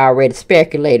Eva had already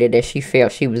speculated that she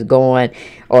felt she was going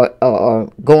or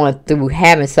going through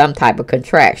having some type of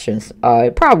contractions.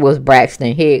 It probably was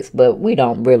Braxton Hicks, but we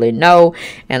don't really know.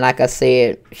 And like I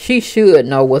said, she should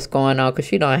know what's going on because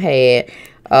she done had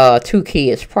 2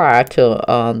 kids prior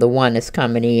to the one that's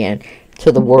coming in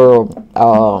to the world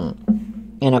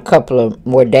in a couple of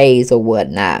more days or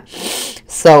whatnot.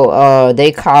 So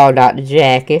they called Dr.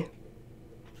 Jackie,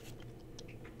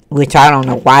 which I don't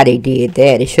know why they did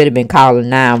that. It should have been calling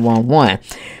 911.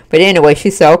 But anyway, she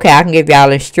said, okay, I can give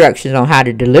y'all instructions on how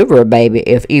to deliver a baby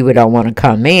if Eva don't want to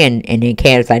come in. And then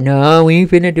Candace like, no, we ain't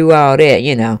finna do all that,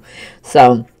 you know.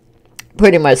 So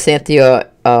pretty much Cynthia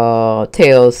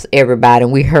tells everybody,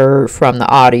 and we heard from the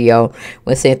audio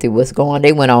when Cynthia was going,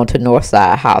 they went on to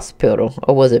Northside Hospital,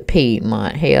 or was it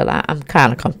Piedmont? Hell, I'm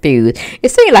kind of confused.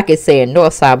 It seemed like it said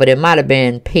Northside, but it might have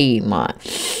been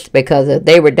Piedmont, because if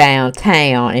they were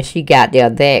downtown and she got there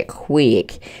that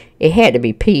quick, it had to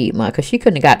be Piedmont, because she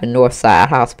couldn't have got to Northside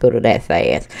Hospital that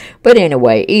fast. But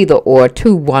anyway, either or,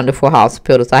 2 wonderful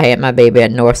hospitals. I had my baby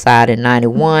at Northside in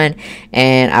 91,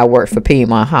 and I worked for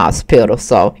Piedmont Hospital.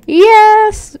 So,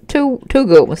 yes, two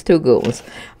good ones, 2 good ones.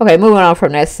 Okay, moving on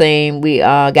from that scene, we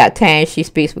got Tanya. She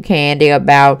speaks with Candy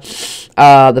about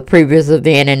the previous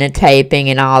event and the taping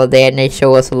and all of that, and they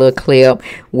show us a little clip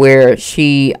where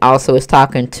she also is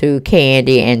talking to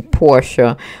Candy and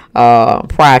Portia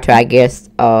prior to, I guess,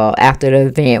 after the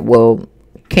event. Well,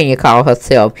 Kenya called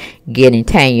herself getting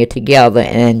Tanya together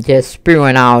and just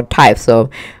spewing all types of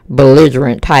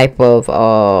belligerent type of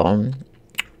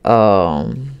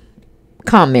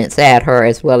comments at her,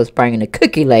 as well as bringing the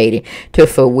cookie lady to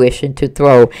fruition to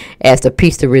throw as the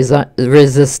piece de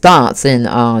resistance in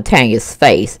Tanya's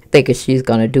face, thinking she's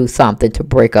going to do something to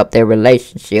break up their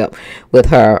relationship with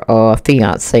her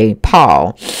fiance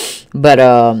Paul. But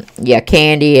yeah,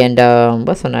 Candy and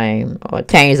what's her name,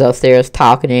 Tanya's upstairs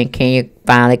talking, and Kenya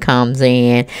finally comes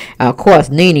in. Of course,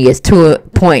 Nene is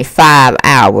 2.5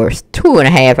 hours,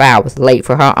 2.5 hours late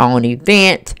for her own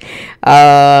event.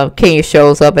 Kenya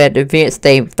shows up at the event,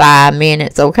 stay 5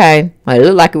 minutes. Okay, well, it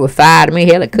looked like it was 5 to me.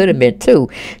 Hell, it could have been 2.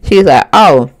 She's like,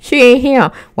 oh, she ain't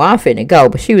here. Well, I'm finna go.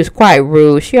 But she was quite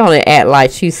rude. She only act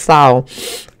like she saw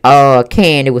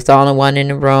Candy was the only one in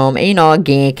the room. And, you know,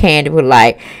 again, Candy was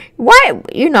like, why,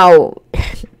 you know,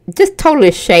 just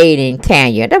totally shading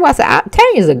Tanya. That's why I said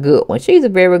Tanya's a good one. She's a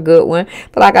very good one.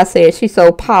 But like I said, she's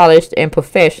so polished and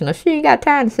professional. She ain't got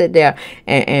time to sit there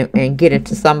and get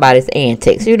into somebody's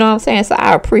antics. You know what I'm saying? So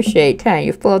I appreciate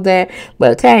Tanya for that.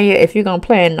 But Tanya, if you're gonna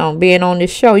plan on being on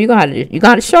this show, you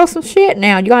gotta show some shit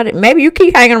now. Maybe you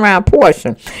keep hanging around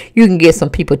Portia. You can get some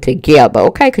people together,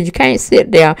 okay? Because you can't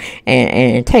sit there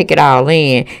and take it all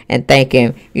in and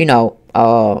thinking, you know,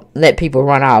 let people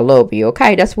run all over you,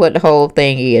 okay? That's what the whole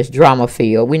thing is, drama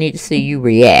feel. We need to see you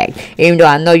react. Even though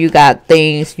I know you got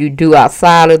things you do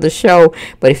outside of the show,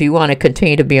 but if you want to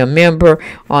continue to be a member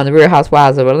on the Real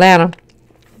Housewives of Atlanta,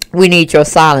 we need your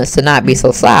silence to not be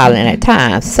so silent at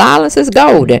times. Silence is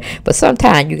golden, but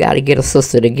sometimes you got to get a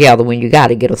sister together when you got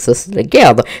to get a sister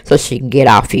together so she can get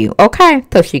off you, okay?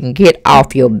 So she can get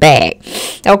off your back,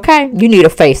 okay? You need a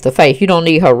face-to-face. You don't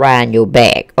need her riding your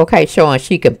back, okay? Showing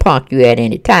she can punk you at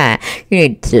any time. You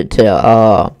need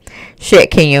to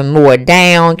shut Kenya more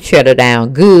down, shut her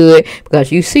down good,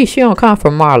 because you see she don't come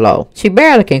from Marlo. She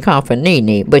barely can come from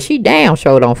Nene, but she damn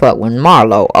sure don't fuck with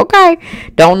Marlo, okay?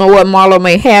 Don't know what Marlo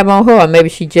may have on her, or maybe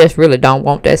she just really don't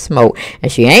want that smoke,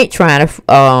 and she ain't trying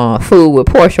to fool with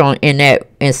Portia in that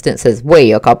instance as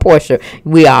well, because Portia,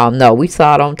 we all know, we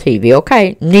saw it on TV,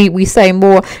 okay? Need we say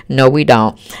more? No, we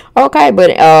don't. Okay,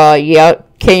 but yeah,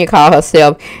 Kenya called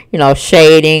herself, you know,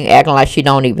 shading, acting like she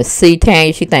don't even see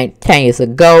Tanya. She think Tanya's a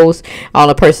ghost. All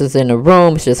the persons in the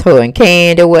room is just her and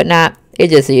Candy or whatnot. It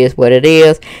just is what it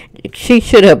is. She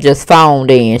should have just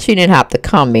phoned in. She didn't have to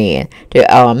come in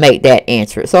to make that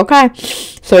entrance, okay?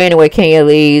 So anyway, Kenya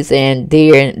leaves, and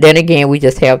then again, we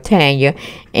just have Tanya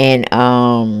and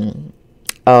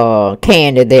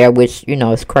Candy there, which, you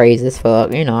know, is crazy as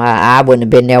fuck. You know, I wouldn't have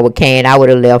been there with Candy. I would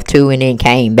have left too and then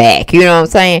came back. You know what I'm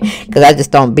saying? Because I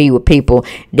just don't be with people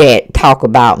that talk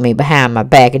about me behind my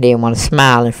back and then want to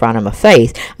smile in front of my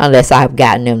face unless I've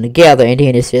gotten them together, and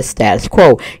then it's just status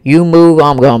quo. You move,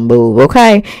 I'm gonna move,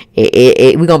 okay?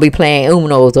 We're gonna be playing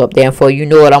Unos up there, and for you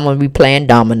know it, I'm gonna be playing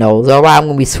dominoes. Alright, I'm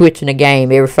gonna be switching the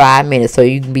game every 5 minutes so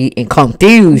you can be in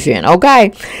confusion,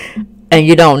 okay? And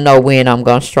you don't know when I'm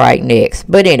going to strike next.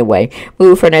 But anyway,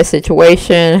 move from that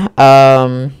situation.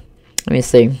 Let me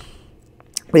see.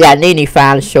 We got Nene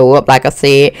finally show up, like I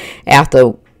said,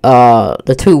 after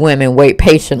the two women wait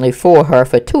patiently for her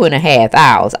for 2.5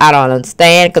 hours. I don't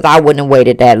understand, because I wouldn't have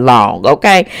waited that long,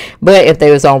 okay? But if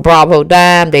they was on Bravo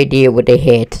dime, they did what they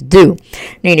had to do.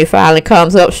 Nene finally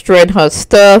comes up, straighten her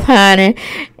stuff, honey,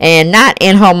 and not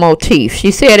in her motif.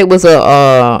 She said it was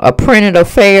a printed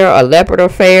affair, a leopard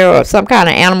affair, or some kind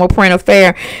of animal print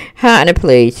affair. Honey,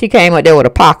 please. She came up there with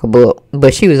a pocketbook,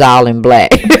 but she was all in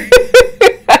black.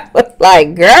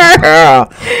 Like,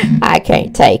 girl, I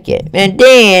can't take it. And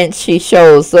then she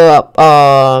shows up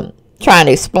trying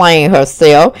to explain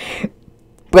herself,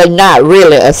 but not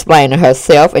really explaining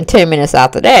herself. And 10 minutes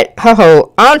after that, her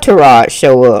whole entourage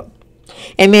show up.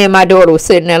 And me and my daughter was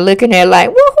sitting there looking at like,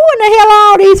 well, who in the hell are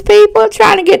all these people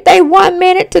trying to get their 1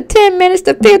 minute to 10 minutes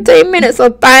to 15 minutes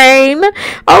of fame?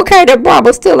 Okay, the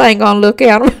Bravo still ain't gonna look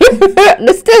at them.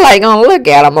 Still ain't gonna look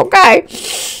at them, okay?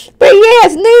 But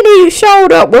yes, Nene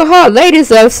showed up with her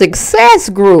Ladies of Success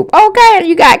group. Okay, and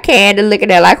you got Candy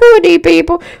looking at like, who are these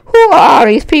people? Who are all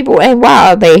these people, and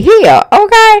why are they here?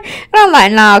 Okay, and I'm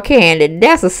like, no, Candy,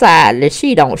 that's a side that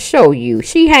she don't show you.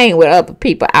 She hang with other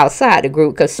people outside the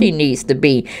group because she needs to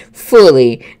be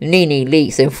fully Nene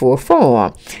Leakes in full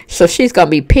form. So she's gonna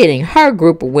be pitting her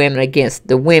group of women against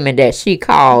the women that she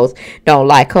calls don't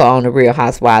like her on the Real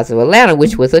Housewives of Atlanta,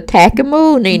 which was attacking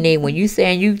mood, Nene. When you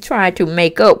saying you trying to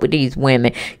make up with these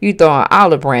women, you throwing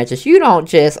olive branches. You don't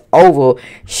just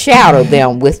overshadow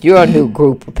them with your new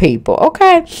group of people,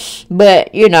 okay?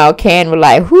 But you know, Ken was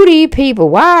like, who these people?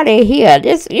 Why are they here?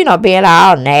 Just, you know, being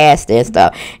all nasty and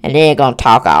stuff, and then gonna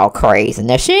talk all crazy.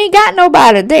 Now she ain't got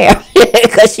nobody there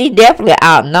because she definitely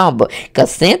outnumbered.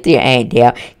 Because Cynthia ain't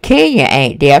there, Kenya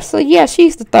ain't there, so yeah,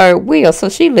 she's the third wheel. So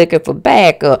she looking for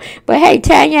backup. But hey,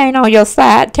 Tanya ain't on your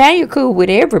side. Tanya cool with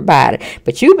everybody,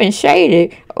 but you've been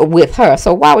shaded with her,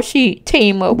 so why would she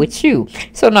team up with you?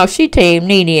 So no, she team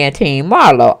Nene and team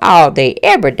Marlo all day,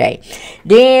 every day.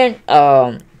 Then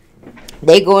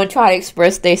they go and try to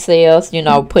express themselves, you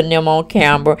know, putting them on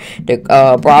camera. The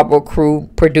Bravo crew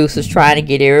producers trying to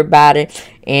get everybody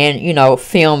in, you know,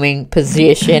 filming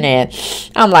position. And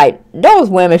I'm like, those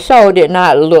women sure did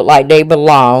not look like they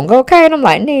belong, okay? And I'm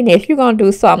like, Nene, if you're going to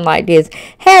do something like this,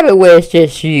 have it where it's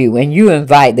just you, and you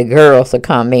invite the girls to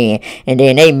come in, and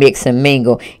then they mix and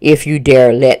mingle if you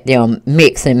dare let them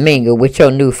mix and mingle with your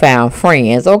newfound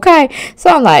friends, okay? So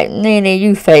I'm like, Nene,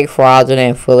 you fake, fraudulent,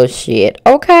 and full of shit,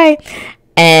 okay?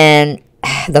 And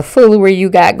the foolery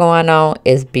you got going on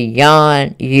is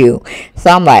beyond you. So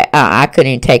I'm like, I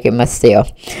couldn't even take it myself.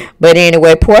 But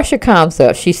anyway, Portia comes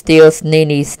up. She steals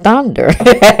Nene's thunder.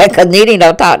 Because Nene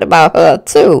done talked about her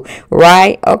too.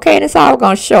 Right? Okay, that's all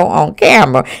going to show on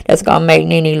camera. That's going to make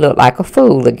Nene look like a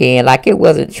fool again. Like it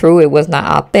wasn't true. It was not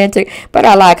authentic. But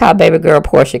I like how baby girl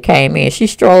Portia came in. She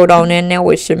strolled on in there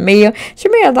with Shamia.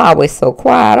 Shamia's always so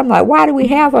quiet. I'm like, why do we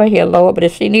have her here, Lord? But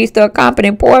if she needs to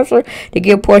accompany Portia to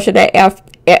give Portia that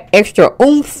extra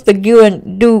oomph to get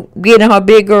in her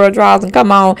big girl drawers and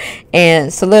come on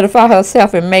and solidify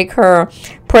herself and make her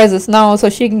presence known so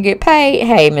she can get paid.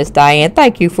 Hey, Miss Diane,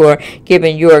 thank you for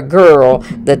giving your girl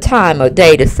the time of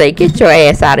day to say, get your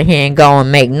ass out of here and go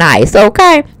and make nice,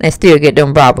 okay? And still get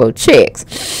them Bravo chicks.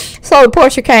 So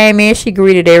Portia came in. She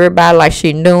greeted everybody like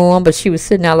she knew them, but she was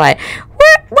sitting there like,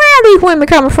 where are these women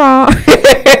coming from?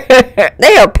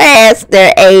 They are past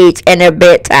their age and their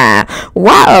bedtime.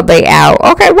 Why are they out?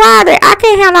 Okay, why are they? I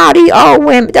can't handle all these old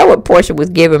women. That's what Portia was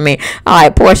giving me. All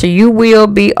right, Portia, you will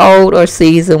be old or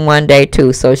seasoned one day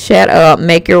too. So shut up,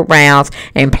 make your rounds,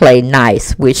 and play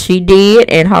nice, which she did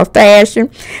in her fashion.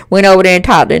 Went over there and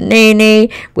talked to Nene.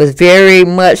 Was very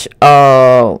much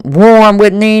warm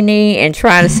with Nene and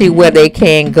trying to see where they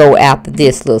can go after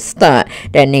this little stunt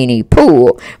that Nene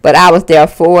pulled. But I was there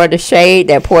for the shade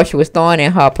that Portia was throwing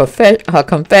in her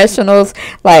confessionals.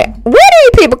 Like, where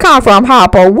do these people come from,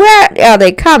 Harper? Where are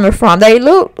they coming from? They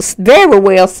look very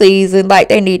well seasoned, like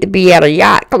they need to be at a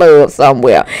yacht club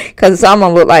somewhere, because some of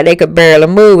them look like they could barely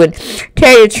move. And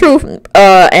tell you the truth,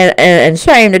 and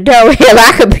shame the devil, hell,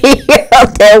 I could be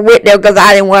up there with them because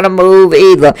I didn't want to move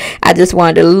either. I just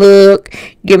wanted to look,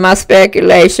 get my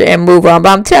speculation, and move on. But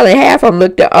I'm telling you, half of them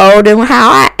looked old and how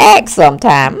I act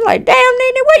sometimes. I'm like, damn,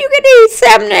 Nene, where you get these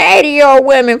 70 and 80-year-old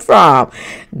women from?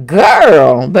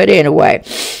 Girl. But anyway,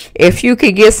 if you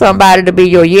could get somebody to be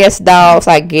your yes dogs,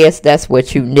 I guess that's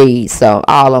what you need. So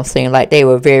all I'm saying, like, they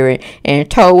were very in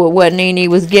tow with what Nene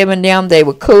was giving them. They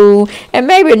were cool. And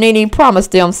maybe Nene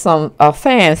promised them some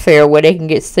fanfare where they can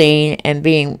get seen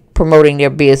and promoting their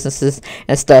businesses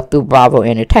and stuff through Bravo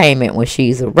Entertainment when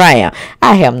she's around.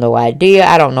 I have no idea.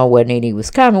 I don't know where Nene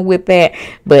was coming with that,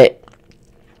 but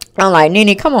I'm like,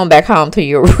 Nene, come on back home to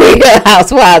your Real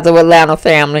Housewives of Atlanta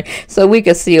family so we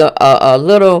can see a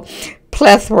little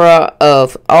plethora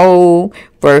of old,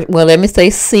 well, let me say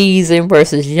seasoned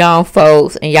versus young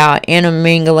folks, and y'all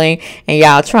intermingling, and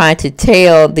y'all trying to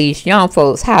tell these young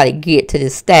folks how to get to the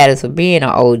status of being an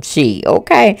OG,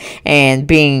 okay, and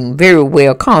being very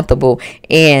well comfortable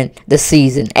in the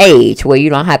seasoned age, where you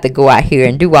don't have to go out here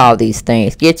and do all these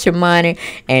things. Get your money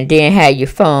and then have your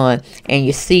fun in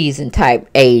your seasoned type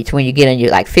age when you get in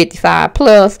your like 55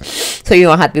 plus, so you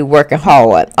don't have to be working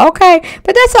hard, okay.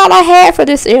 But that's all I had for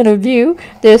this interview,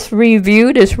 this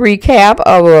review, this recap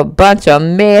of a bunch of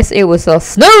mess. It was a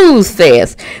snooze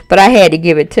fest, but I had to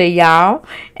give it to y'all,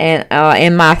 and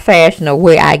in my fashion of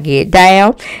where I get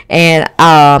down. And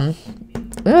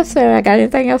let's see, I got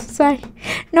anything else to say?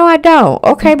 No, I don't.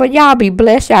 Okay, but y'all be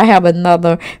blessed. Y'all have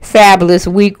another fabulous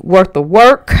week worth of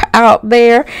work out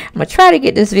there. I'm going to try to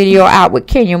get this video out with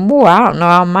Kenya Moore. I don't know.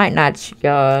 I might not check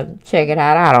it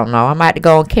out. I don't know. I might have to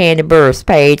go on Candy Bird's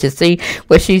page and see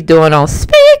what she's doing on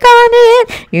Speak on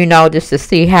It. You know, just to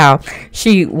see how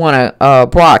she want to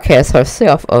broadcast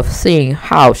herself of seeing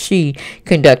how she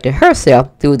conducted herself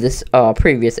through this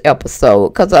previous episode.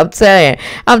 Because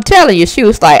I'm telling you, she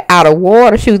was like out of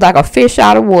water. She was like a fish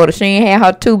out of water. She ain't had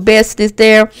her two besties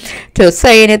there to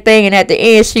say anything, and at the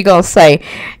end she gonna say,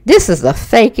 "This is the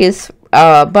fakest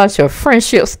bunch of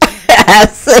friendships." I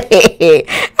said,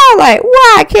 I'm like,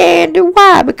 why, Candy?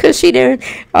 Why? Because she didn't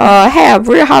have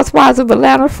Real Housewives of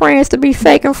Atlanta friends to be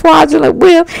fake and fraudulent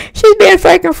with. She's been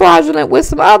fake and fraudulent with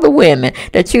some other women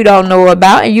that you don't know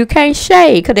about, and you can't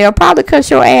shade, because they'll probably cut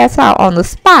your ass out on the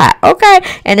spot, okay?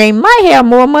 And they might have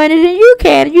more money than you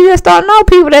can. You just don't know.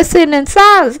 People that sitting in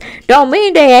silence don't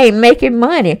mean they ain't making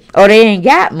money or they ain't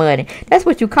got money. That's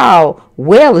what you call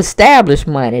well-established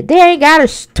money. They ain't got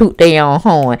to toot their own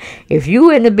horn. If you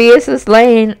in the business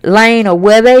lane or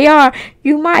where they are,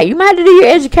 you might have to do your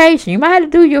education. You might have to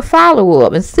do your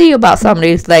follow-up and see about some of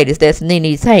these ladies that's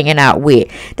Nene's hanging out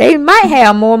with. They might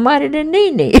have more money than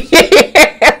Nene.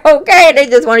 Okay, they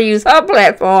just want to use her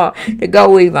platform to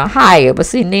go even higher. But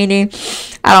see, Nene,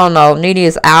 I don't know. Nene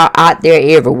is out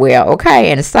there everywhere,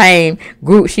 okay? And the same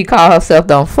group she called herself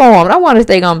done formed. I wonder if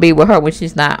they're going to be with her when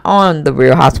she's not on the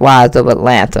Real Housewives of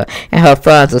Atlanta and her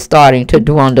funds are starting to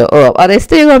dwindle up. Are they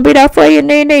still going to be there for you,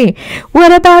 Nene?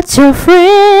 What about your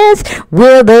friends?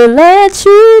 Will they let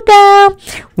you down?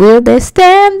 Will they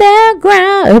stand their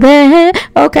ground?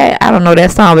 Okay, I don't know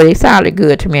that song, but it sounded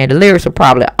good to me. And the lyrics are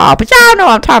probably off. But y'all know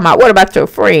what I'm talking about. What about your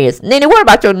friends? Nene, what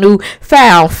about your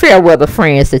newfound fair weather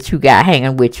friends that you got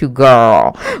hanging with you,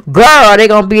 girl? Girl, they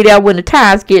gonna be there when the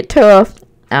times get tough.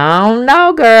 I don't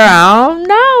know, girl. I don't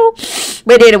know.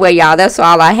 But anyway, y'all, that's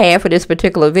all I had for this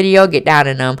particular video. Get down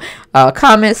in them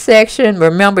comment section.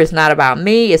 Remember, it's not about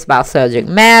me. It's about subject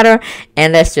matter.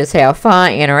 And let's just have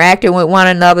fun interacting with one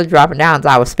another, dropping down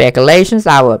our speculations,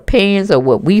 our opinions of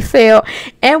what we felt.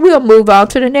 And we'll move on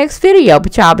to the next video.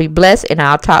 But y'all be blessed, and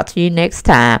I'll talk to you next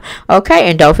time. Okay,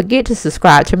 and don't forget to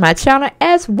subscribe to my channel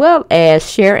as well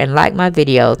as share and like my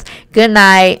videos. Good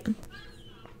night.